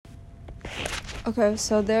Okay,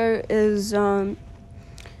 so there is, in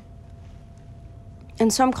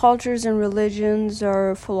some cultures and religions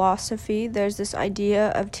or philosophy, there's this idea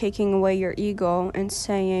of taking away your ego and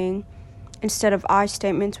saying, instead of I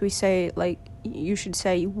statements, we say, like, you should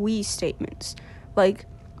say we statements. Like,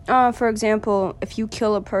 for example, if you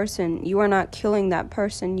kill a person, you are not killing that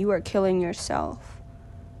person, you are killing yourself.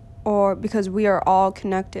 Or because we are all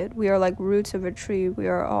connected. We are like roots of a tree. We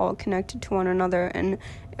are all connected to one another, and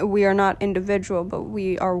we are not individual, but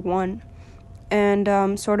we are one.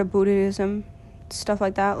 And sort of Buddhism, stuff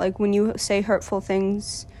like that. Like when you say hurtful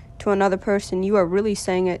things to another person, you are really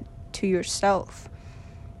saying it to yourself.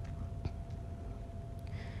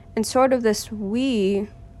 And sort of this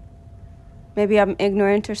maybe I'm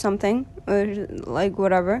ignorant or something, or like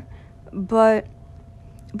whatever, but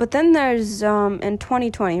then there's in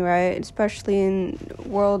 2020, right, especially in the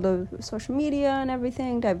world of social media and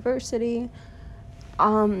everything, diversity,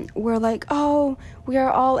 we're like, oh, we are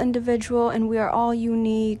all individual and we are all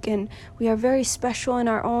unique and we are very special in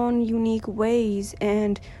our own unique ways,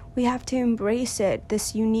 and we have to embrace it,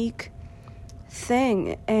 this unique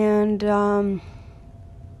thing. And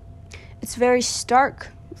it's very stark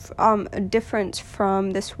a difference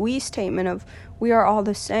from this we statement of we are all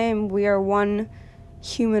the same, we are one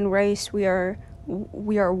human race, we are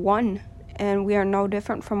one, and we are no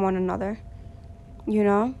different from one another, you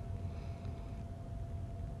know?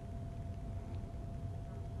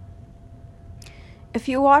 If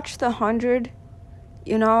you watch The 100,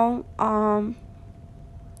 you know, I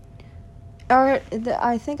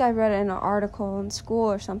think I read it in an article in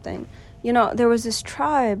school or something, you know, there was this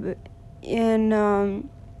tribe in a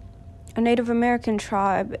Native American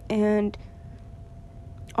tribe,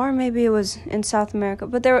 or maybe it was in South America,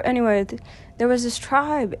 but there was this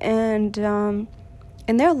tribe, and in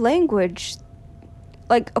their language,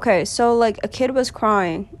 like, okay, so like a kid was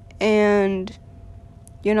crying, and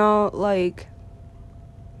you know, like,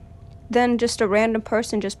 then just a random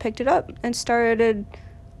person just picked it up and started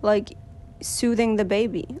like soothing the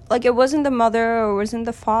baby. Like, it wasn't the mother or it wasn't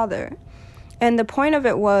the father, and the point of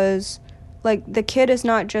it was, like, the kid is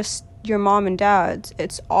not just your mom and dad's,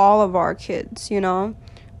 it's all of our kids, you know?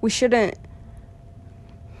 We shouldn't.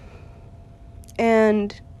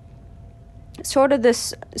 And sort of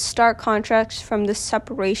this stark contrast from this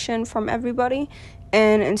separation from everybody,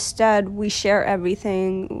 and instead we share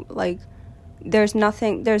everything. Like, there's no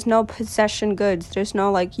possession goods, there's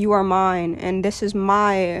no like you are mine and this is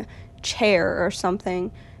my chair or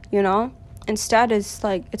something, you know? Instead it's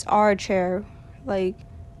like it's our chair, like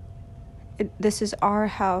this is our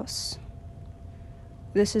house,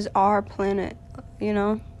 this is our planet, you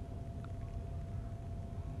know?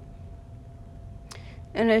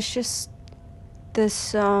 And it's just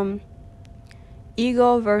this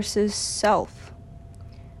ego versus self,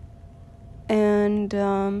 and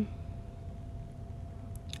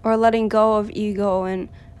or letting go of ego, and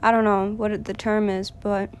I don't know what the term is,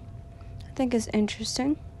 but I think it's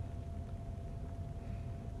interesting.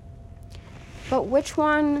 But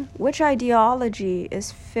which ideology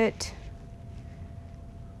is fit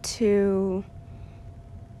to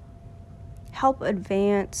help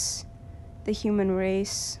advance the human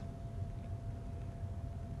race?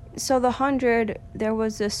 So the 100, there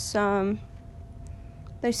was this,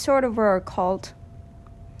 they sort of were a cult.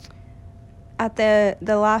 At the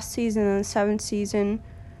last season, in the 7th season,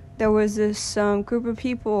 there was this group of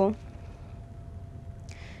people,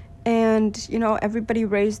 and, you know, everybody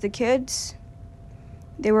raised the kids.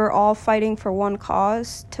 They were all fighting for one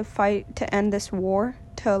cause, to end this war,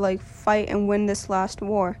 to, like, fight and win this last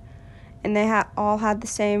war. And they all had the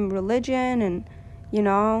same religion, and, you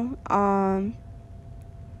know,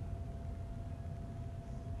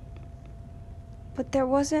 but there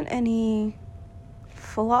wasn't any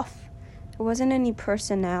fluff. There wasn't any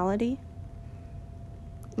personality.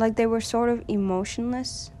 Like, they were sort of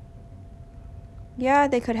emotionless. Yeah,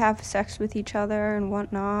 they could have sex with each other and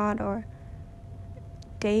whatnot, or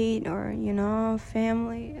date, or, you know,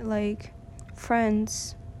 family, like,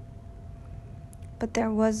 friends. But there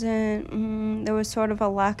was sort of a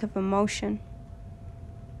lack of emotion.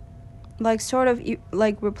 Like, sort of,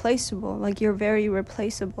 like, replaceable. Like, you're very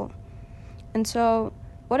replaceable. And so,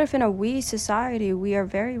 what if in a we society we are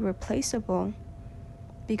very replaceable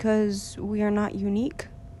because we are not unique?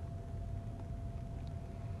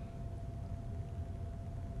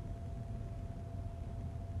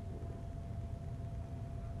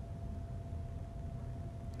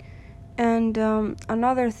 And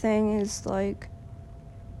another thing is, like,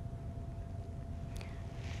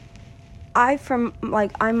 I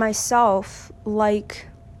myself like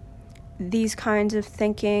these kinds of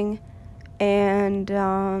thinking, and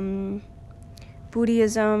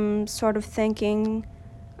Buddhism sort of thinking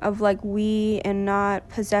of like we and not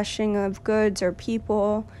possession of goods or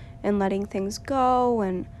people and letting things go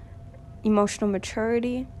and emotional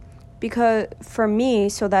maturity. Because for me,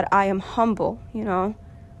 so that I am humble, you know.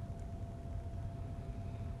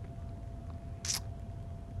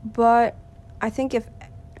 But I think if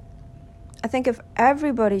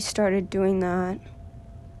everybody started doing that,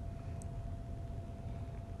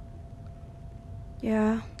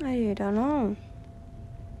 yeah, I don't know.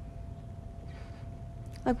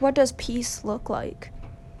 Like, what does peace look like?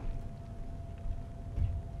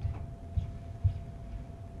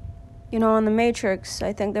 You know, in The Matrix,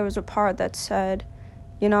 I think there was a part that said,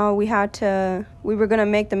 you know, we were going to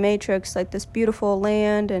make the Matrix like this beautiful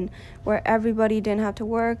land and where everybody didn't have to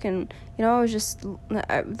work, and, you know, it was just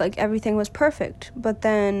like everything was perfect. But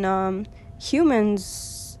then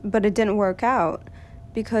but it didn't work out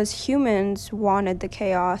because humans wanted the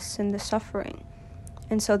chaos and the suffering.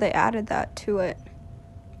 And so they added that to it.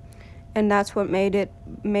 And that's what made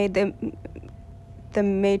the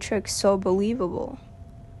Matrix so believable.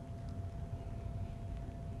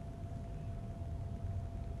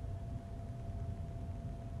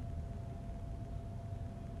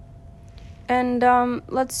 And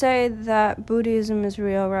let's say that Buddhism is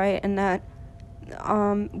real, right? And that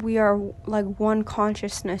we are like one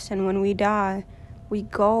consciousness, and when we die, we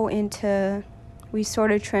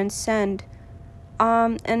sort of transcend.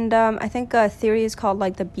 I think a theory is called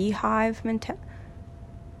like the beehive mentality,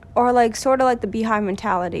 or like sort of like the beehive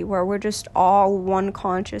mentality, where we're just all one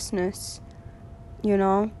consciousness, you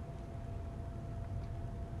know?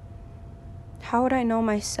 How would I know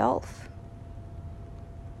myself?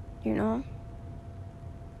 You know?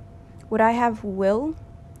 Would I have will,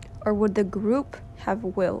 or would the group have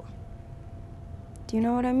will? Do you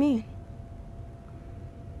know what I mean?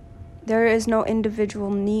 There is no individual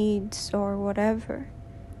needs or whatever.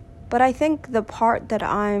 But I think the part that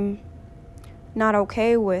I'm not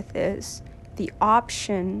okay with is the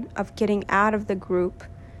option of getting out of the group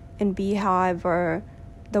and beehive or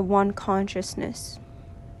the one consciousness.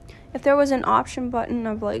 If there was an option button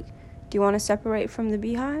of like, do you want to separate from the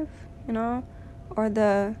beehive, you know, or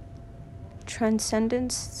the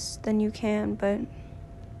transcendence, then you can, but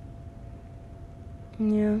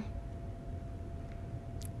yeah.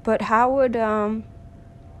 But how would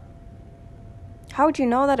you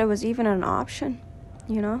know that it was even an option,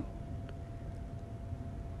 you know?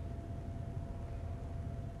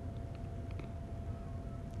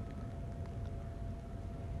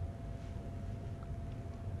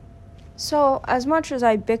 So, as much as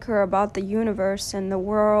I bicker about the universe and the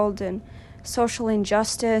world and social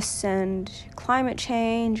injustice and climate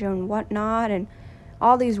change and whatnot and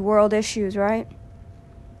all these world issues, right?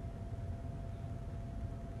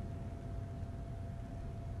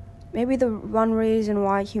 Maybe the one reason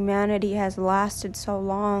why humanity has lasted so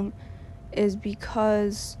long is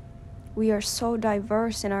because we are so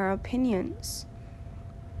diverse in our opinions.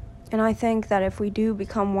 And I think that if we do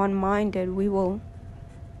become one-minded,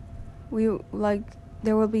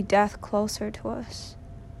 there will be death closer to us.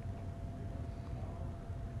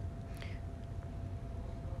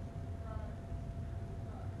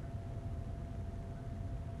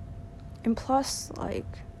 And plus,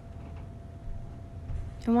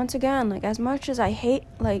 and once again, as much as I hate,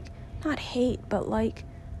 not hate, but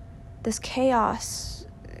this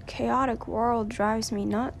chaotic world drives me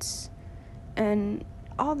nuts. And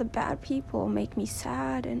all the bad people make me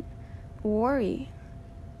sad and worry.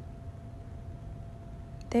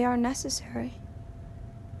 They are necessary.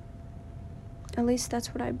 At least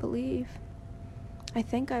that's what I believe. I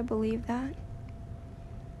think I believe that.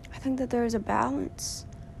 I think that there is a balance.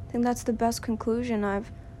 I think that's the best conclusion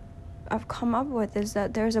I've come up with, is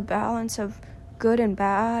that there's a balance of good and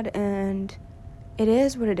bad, and it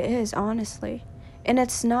is what it is, honestly. And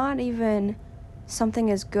it's not even something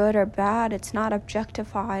is good or bad. It's not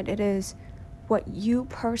objectified. It is what you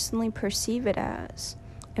personally perceive it as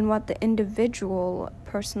and what the individual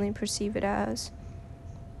personally perceive it as.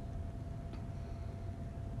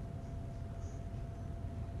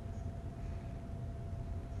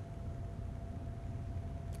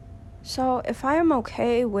 So if I am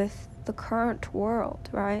okay with the current world,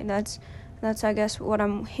 right, that's I guess what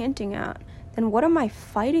I'm hinting at, then what am I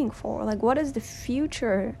fighting for? What is the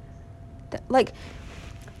future?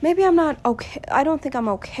 Maybe I'm not okay. I don't think I'm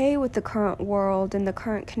okay with the current world and the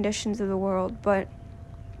current conditions of the world, but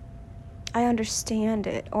I understand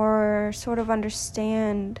it, or sort of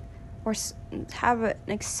understand, or have an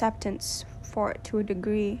acceptance for it to a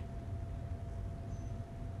degree.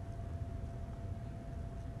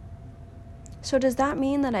 So does that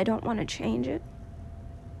mean that I don't want to change it?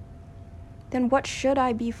 then what should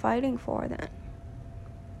I be fighting for then?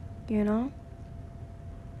 You know?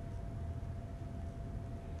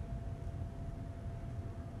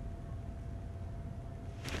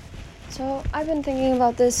 So I've been thinking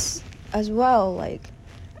about this as well. Like,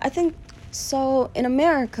 I think, so in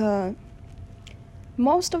America,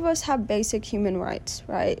 most of us have basic human rights,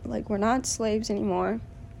 right? Like, we're not slaves anymore.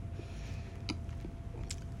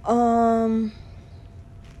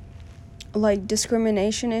 Like,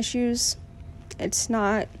 discrimination issues, it's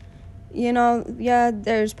not, yeah,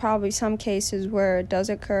 there's probably some cases where it does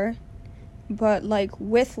occur, but, like,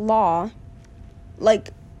 with law,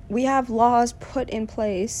 like, we have laws put in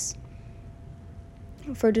place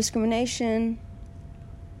for discrimination,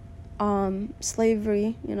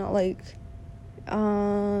 slavery,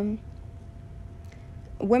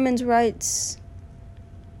 women's rights,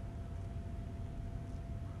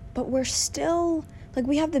 but we're still, like,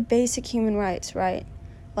 we have the basic human rights, right?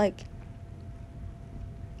 Like,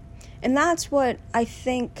 and that's what I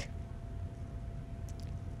think,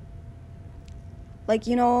 like,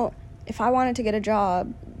 if I wanted to get a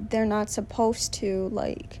job, they're not supposed to,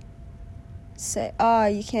 like, say,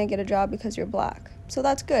 you can't get a job because you're black. So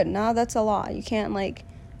that's good. Now that's a law. You can't, like,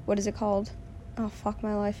 what is it called? Oh, fuck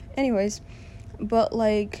my life. Anyways, but,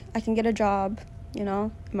 like, I can get a job,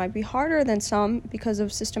 It might be harder than some because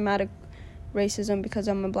of systematic racism, because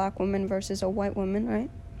I'm a black woman versus a white woman, right?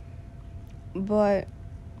 But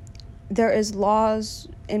there is laws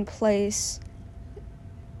in place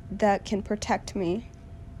that can protect me.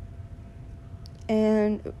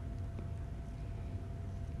 And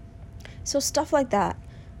so stuff like that.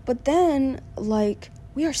 But then, like,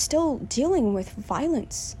 we are still dealing with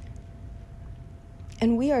violence.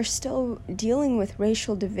 And we are still dealing with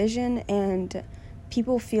racial division and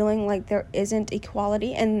people feeling like there isn't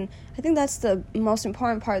equality. And I think that's the most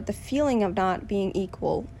important part, the feeling of not being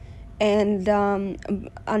equal. And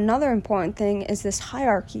another important thing is this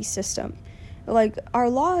hierarchy system. Like, our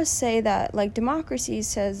laws say that, like, democracy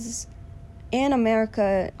says, and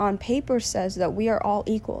America on paper says that we are all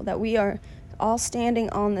equal, that we are all standing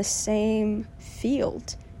on the same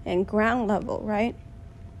field and ground level, right?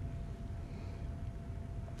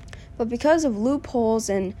 But because of loopholes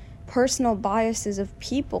and personal biases of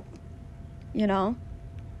people,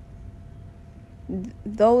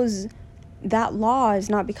 that law is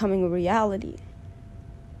not becoming a reality.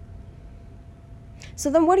 So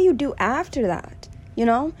then what do you do after that?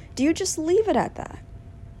 Do you just leave it at that?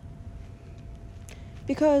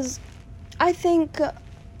 Because I think,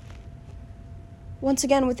 once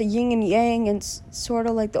again, with the yin and yang and sort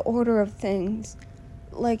of like the order of things,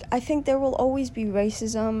 like, I think there will always be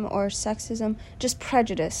racism or sexism, just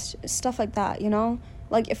prejudice, stuff like that,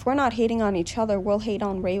 Like, if we're not hating on each other, we'll hate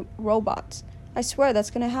on robots. I swear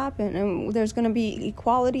that's going to happen, and there's going to be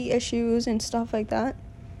equality issues and stuff like that.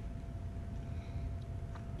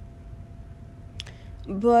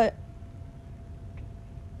 But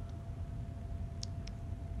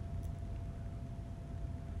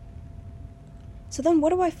so then what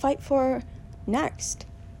do I fight for next,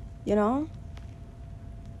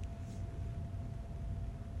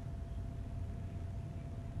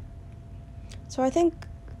 So I think,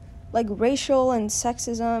 like, racial and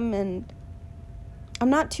sexism, and I'm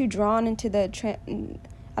not too drawn into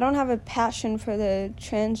I don't have a passion for the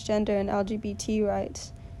transgender and LGBT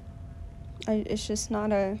rights. It's just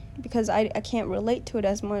not because I can't relate to it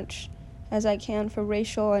as much as I can for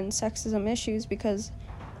racial and sexism issues, because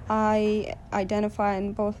I identify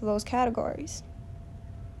in both of those categories.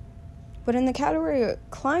 But in the category of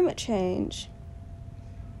climate change,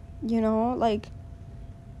 like,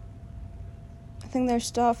 I think there's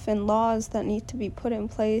stuff and laws that need to be put in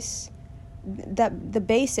place, that the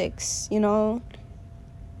basics,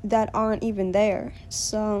 that aren't even there.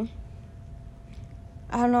 So,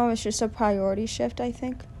 I don't know, it's just a priority shift, I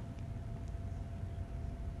think.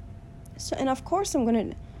 So, and of course I'm going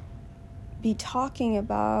to be talking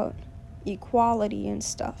about equality and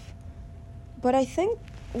stuff. But I think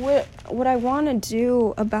what I want to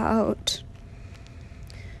do about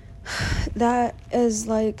that is,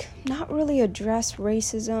 like, not really address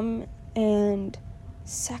racism and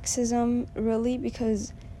sexism, really,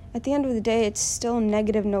 because at the end of the day, it's still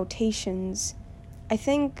negative notations. I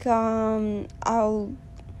think when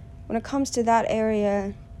it comes to that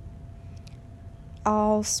area,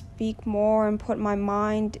 I'll speak more and put my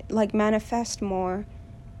mind, like, manifest more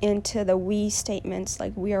into the we statements,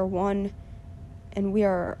 like, we are one and we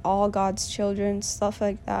are all God's children, stuff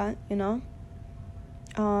like that,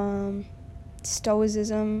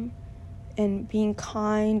 stoicism and being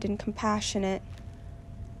kind and compassionate.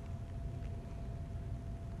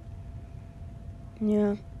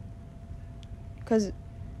 Yeah. 'Cause,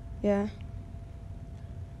 yeah.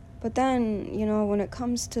 But then, when it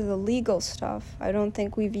comes to the legal stuff, I don't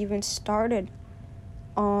think we've even started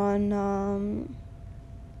on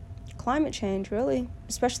climate change, really,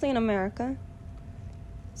 especially in America.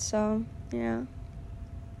 So, yeah.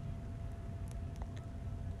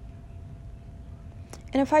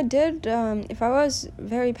 And if I was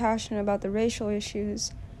very passionate about the racial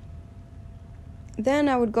issues, then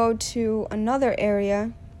I would go to another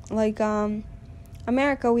area, like,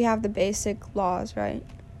 America, we have the basic laws, right?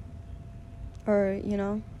 Or,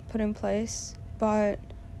 put in place. But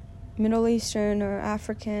Middle Eastern or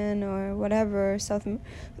African or whatever,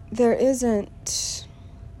 there isn't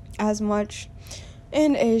as much.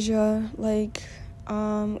 In Asia, like,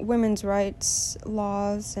 women's rights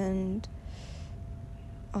laws and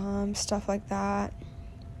stuff like that.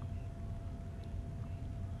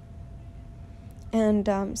 And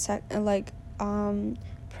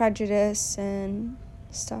prejudice and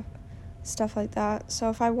stuff like that. So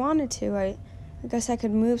if I wanted to, I guess I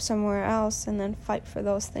could move somewhere else and then fight for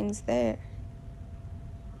those things there.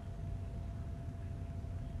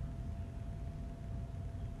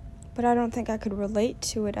 But I don't think I could relate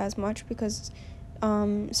to it as much because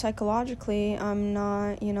psychologically I'm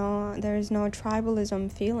not, there is no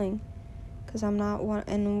tribalism feeling because I'm not one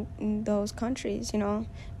in those countries,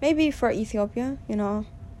 Maybe for Ethiopia,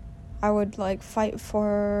 I would fight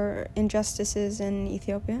for injustices in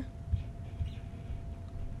Ethiopia.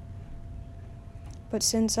 But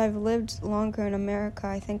since I've lived longer in America,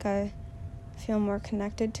 I think I feel more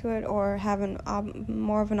connected to it or have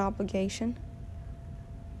more of an obligation.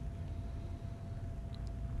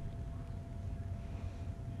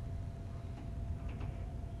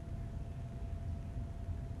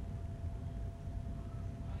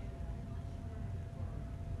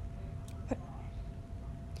 But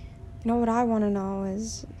what I want to know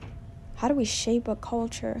is, how do we shape a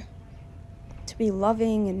culture to be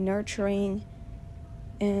loving and nurturing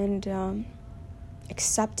and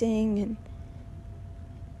accepting and,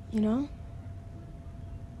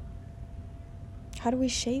 how do we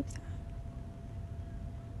shape that?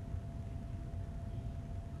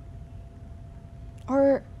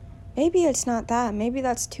 Or maybe it's not that. Maybe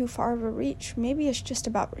that's too far of a reach. Maybe it's just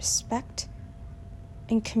about respect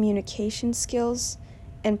and communication skills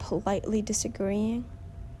and politely disagreeing.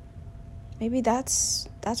 Maybe that's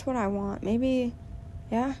what I want. Maybe,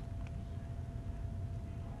 yeah.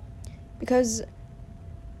 Because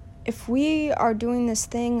if we are doing this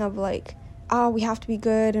thing of we have to be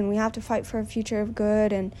good and we have to fight for a future of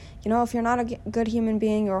good, and if you're not a good human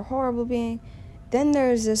being, you're a horrible being, then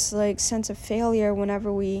there's this sense of failure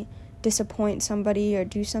whenever we disappoint somebody or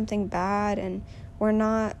do something bad, and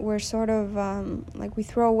we're sort of we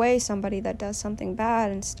throw away somebody that does something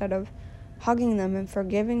bad instead of hugging them and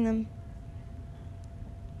forgiving them.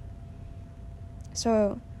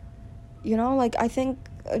 So, I think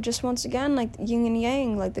just once again, yin and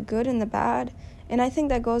yang, the good and the bad. And I think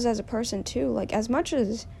that goes as a person too. As much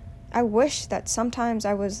as I wish that sometimes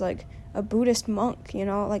I was a Buddhist monk, in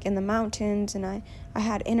the mountains, and I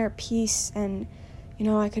had inner peace, and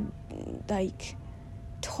I could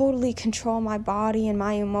totally control my body and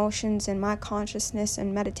my emotions and my consciousness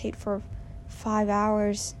and meditate for 5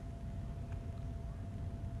 hours.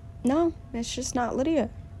 No, it's just not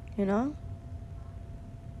Lydia,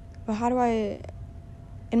 But how do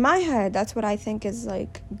in my head, that's what I think is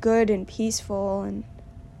good and peaceful and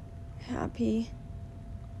happy.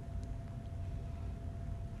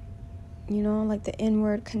 The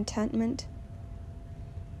inward contentment.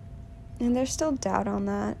 And there's still doubt on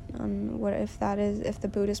that, on if the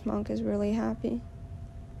Buddhist monk is really happy.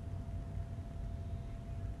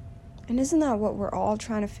 And isn't that what we're all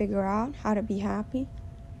trying to figure out, how to be happy?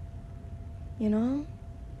 And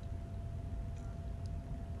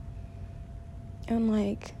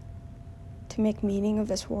to make meaning of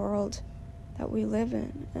this world that we live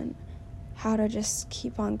in, and how to just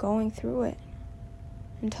keep on going through it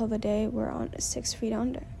until the day we're on 6 feet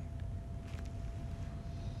under.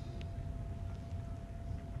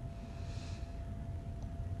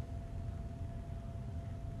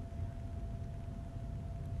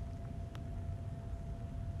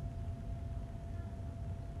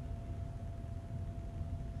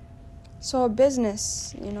 So a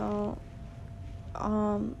business,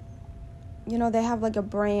 they have a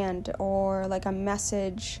brand or a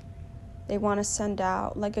message they want to send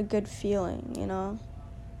out, a good feeling,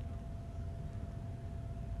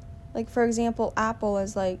 for example, Apple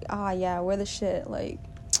is yeah, we're the shit,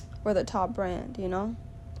 we're the top brand,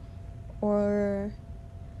 or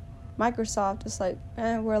Microsoft is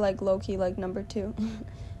we're low-key number 2.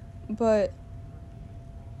 But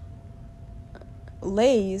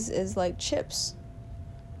Lay's is like chips.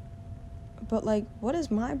 But like, what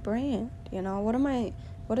is my brand? You know,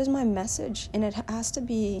 what is my message? And it has to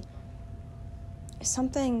be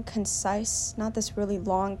something concise, not this really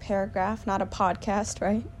long paragraph, not a podcast,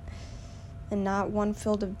 right? And not one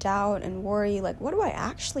filled of doubt and worry. Like, what do I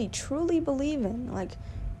actually truly believe in? Like,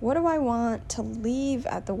 what do I want to leave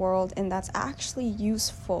at the world and that's actually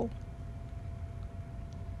useful?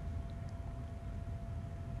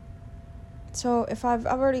 So if I've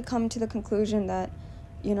already come to the conclusion that,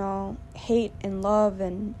 you know, hate and love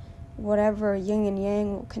and whatever yin and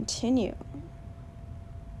yang will continue,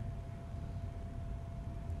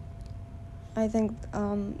 I think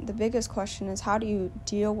the biggest question is, how do you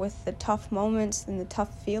deal with the tough moments and the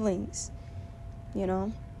tough feelings, you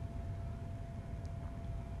know?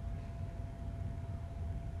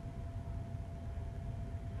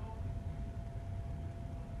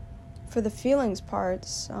 For the feelings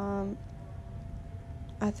parts,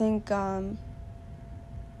 I think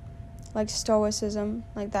like stoicism,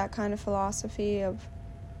 like that kind of philosophy of,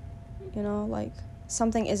 you know, like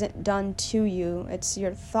something isn't done to you, it's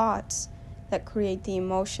your thoughts that create the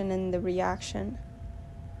emotion and the reaction,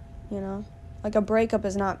 you know? Like a breakup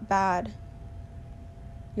is not bad.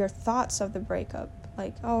 Your thoughts of the breakup,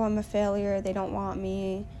 like, oh, I'm a failure, they don't want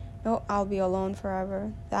me, no, I'll be alone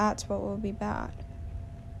forever, that's what will be bad.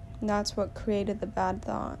 That's what created the bad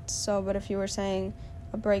thoughts. So, but if you were saying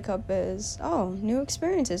a breakup is, oh, new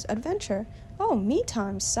experiences, adventure, oh, me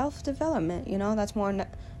time, self-development, you know, that's more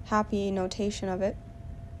happy notation of it.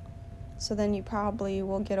 So then you probably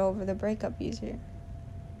will get over the breakup easier.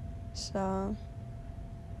 So,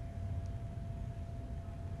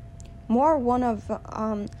 more one of,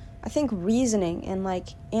 I think, reasoning and, like,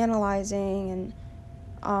 analyzing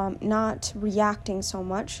and not reacting so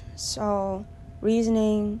much. So,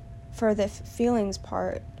 reasoning for the feelings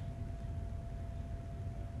part.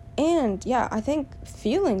 And, yeah, I think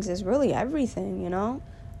feelings is really everything, you know?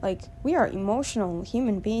 Like, we are emotional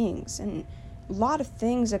human beings, and a lot of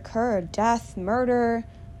things occur. Death, murder,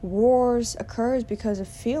 wars occurs because of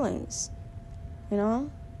feelings, you know?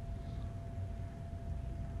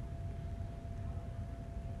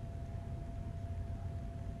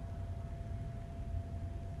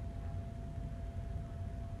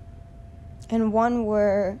 And one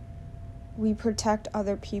where we protect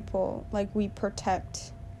other people, like we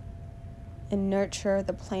protect and nurture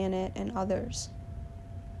the planet and others.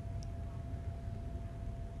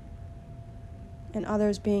 And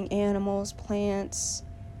others being animals, plants,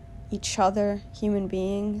 each other, human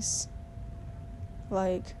beings.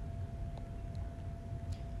 Like,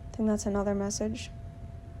 I think that's another message.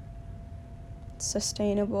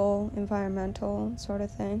 Sustainable, environmental sort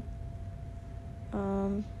of thing.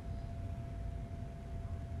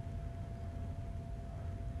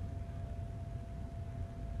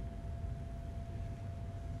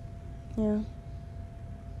 Yeah.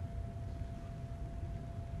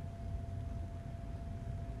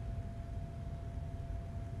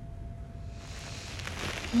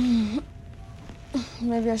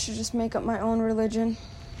 Maybe I should just make up my own religion.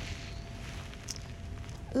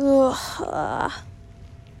 Ugh.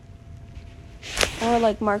 Or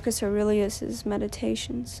like Marcus Aurelius's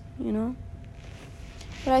meditations, you know?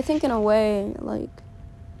 But I think in a way, like,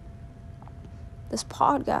 this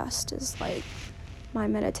podcast is like my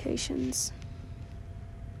meditations.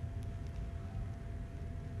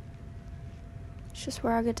 It's just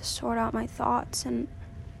where I get to sort out my thoughts and,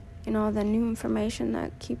 you know, the new information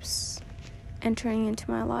that keeps entering into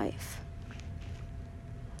my life.